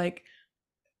just like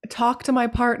talk to my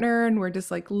partner and we're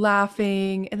just like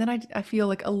laughing, and then I feel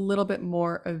like a little bit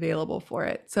more available for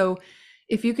it. So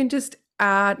if you can just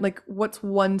add like what's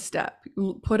one step,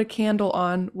 put a candle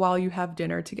on while you have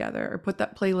dinner together, or put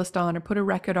that playlist on, or put a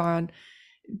record on.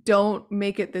 Don't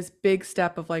make it this big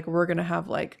step of like we're going to have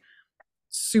like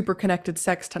super connected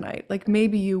sex tonight. Like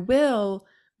maybe you will,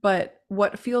 but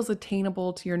what feels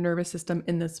attainable to your nervous system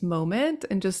in this moment,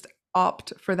 and just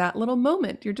opt for that little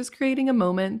moment. You're just creating a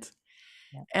moment.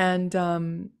 Yeah.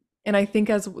 And I think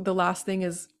as the last thing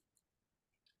is,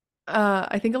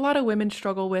 I think a lot of women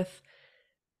struggle with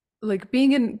like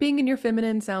being in your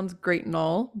feminine sounds great and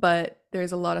all, but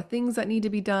there's a lot of things that need to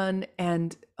be done,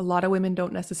 and a lot of women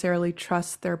don't necessarily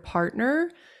trust their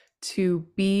partner to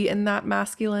be in that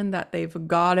masculine, that they've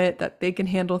got it, that they can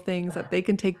handle things, that they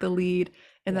can take the lead,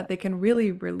 and Yeah. that they can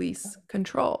really release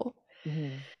control. Hmm.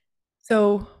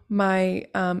 So, my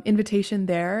invitation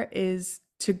there is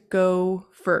to go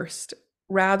first.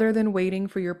 Rather than waiting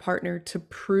for your partner to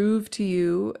prove to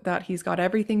you that he's got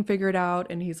everything figured out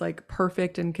and he's like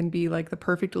perfect and can be like the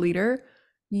perfect leader,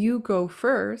 you go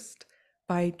first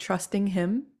by trusting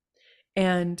him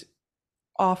and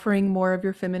offering more of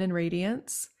your feminine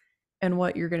radiance. And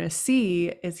what you're going to see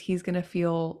is he's going to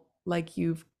feel like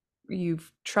you've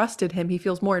trusted him. He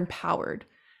feels more empowered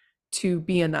to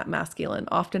be in that masculine.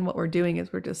 Often what we're doing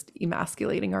is we're just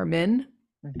emasculating our men,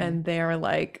 Hmm. and they're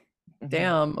like, Hmm.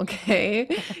 damn, okay.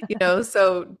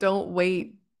 So don't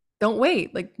wait. Don't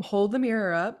wait. Like hold the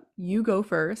mirror up. You go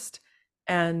first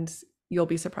and you'll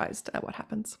be surprised at what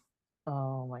happens.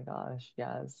 Oh my gosh,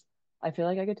 yes. I feel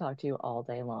like I could talk to you all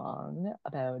day long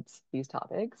about these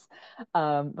topics. But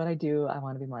I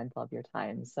want to be mindful of your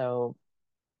time. So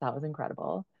that was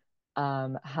incredible.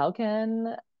 How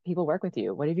can people work with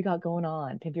you? What have you got going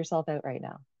on? Pimp yourself out right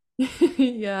now.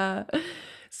 Yeah.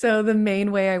 So the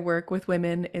main way I work with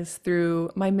women is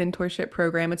through my mentorship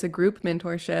program. It's a group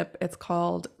mentorship. It's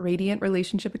called Radiant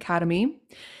Relationship Academy.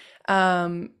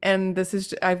 And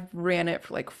I've ran it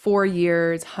for like 4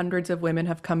 years. Hundreds of women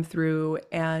have come through.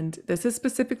 And this is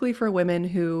specifically for women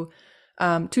who,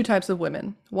 two types of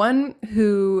women. One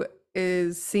who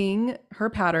is seeing her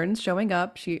patterns showing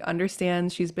up. She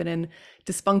understands she's been in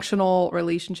dysfunctional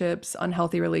relationships,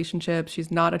 unhealthy relationships.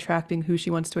 She's not attracting who she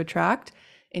wants to attract.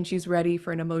 And she's ready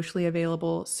for an emotionally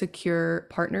available, secure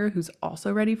partner who's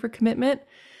also ready for commitment.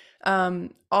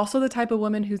 Also, the type of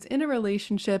woman who's in a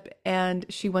relationship and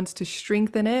she wants to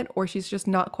strengthen it, or she's just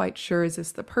not quite sure, is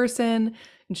this the person?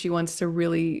 And she wants to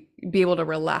really be able to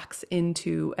relax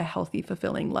into a healthy,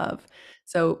 fulfilling love.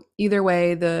 So either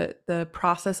way, the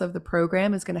process of the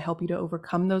program is going to help you to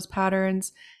overcome those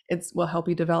patterns. It will help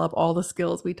you develop all the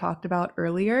skills we talked about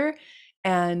earlier,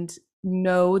 and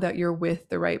know that you're with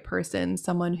the right person,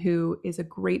 someone who is a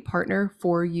great partner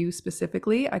for you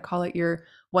specifically. I call it your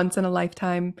once in a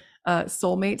lifetime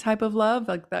soulmate type of love,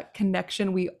 like that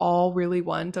connection we all really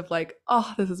want of like,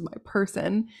 oh, this is my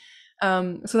person.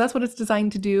 So that's what it's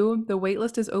designed to do. The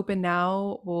waitlist is open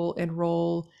now. We'll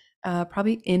enroll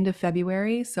probably end of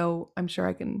February. So I'm sure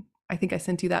I think I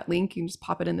sent you that link. You can just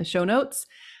pop it in the show notes.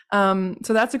 So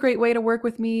that's a great way to work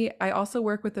with me. I also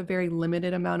work with a very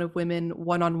limited amount of women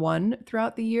one-on-one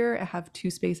throughout the year. I have 2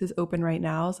 spaces open right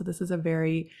now. So this is a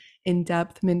very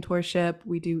in-depth mentorship.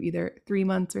 We do either 3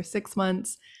 months or 6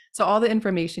 months. So all the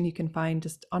information you can find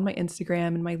just on my Instagram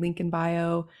and my link in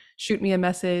bio. Shoot me a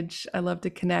message. I love to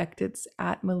connect. It's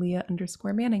at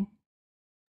Meleah_Manning.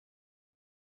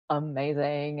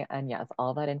 Amazing. And yes,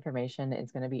 all that information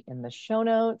is going to be in the show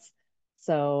notes.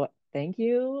 So thank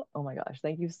you. Oh my gosh,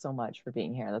 thank you so much for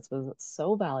being here. This was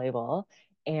so valuable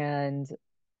and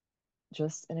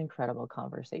just an incredible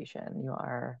conversation. You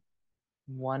are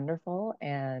wonderful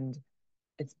and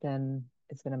it's been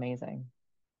amazing.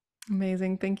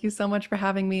 Amazing. Thank you so much for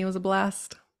having me. It was a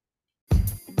blast.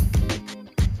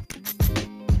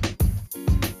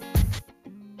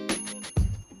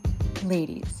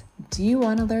 Ladies, do you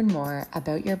want to learn more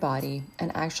about your body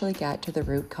and actually get to the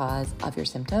root cause of your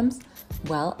symptoms?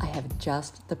 Well, I have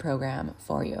just the program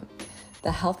for you.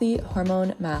 The Healthy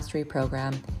Hormone Mastery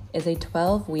Program is a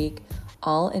 12-week,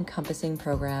 all-encompassing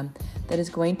program that is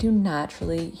going to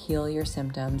naturally heal your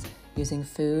symptoms using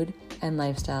food and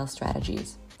lifestyle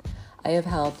strategies. I have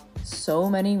helped so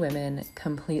many women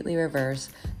completely reverse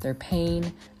their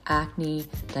pain, acne,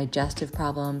 digestive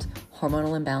problems,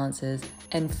 hormonal imbalances,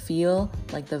 and feel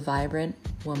like the vibrant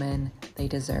woman they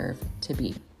deserve to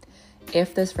be.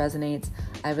 If this resonates,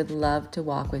 I would love to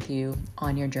walk with you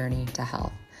on your journey to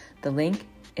health. The link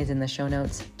is in the show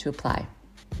notes to apply.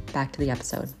 Back to the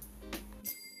episode.